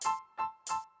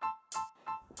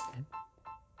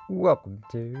Welcome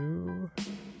to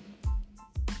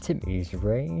Timmy's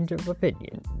Range of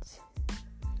Opinions.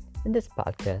 In this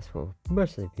podcast, we'll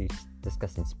mostly be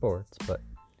discussing sports, but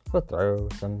we'll throw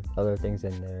some other things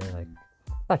in there, like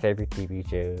my favorite TV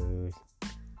shows,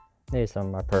 maybe some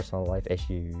of my personal life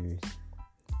issues,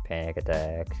 panic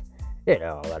attacks,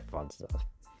 all that fun stuff.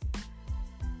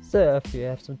 So if you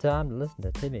have some time to listen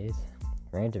to Timmy's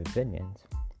Range of Opinions,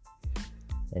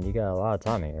 and you got a lot of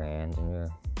time in your hands, and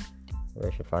you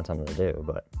really should find something to do,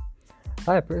 but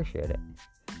I appreciate it.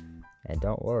 And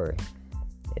don't worry,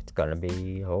 it's gonna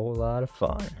be a whole lot of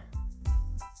fun.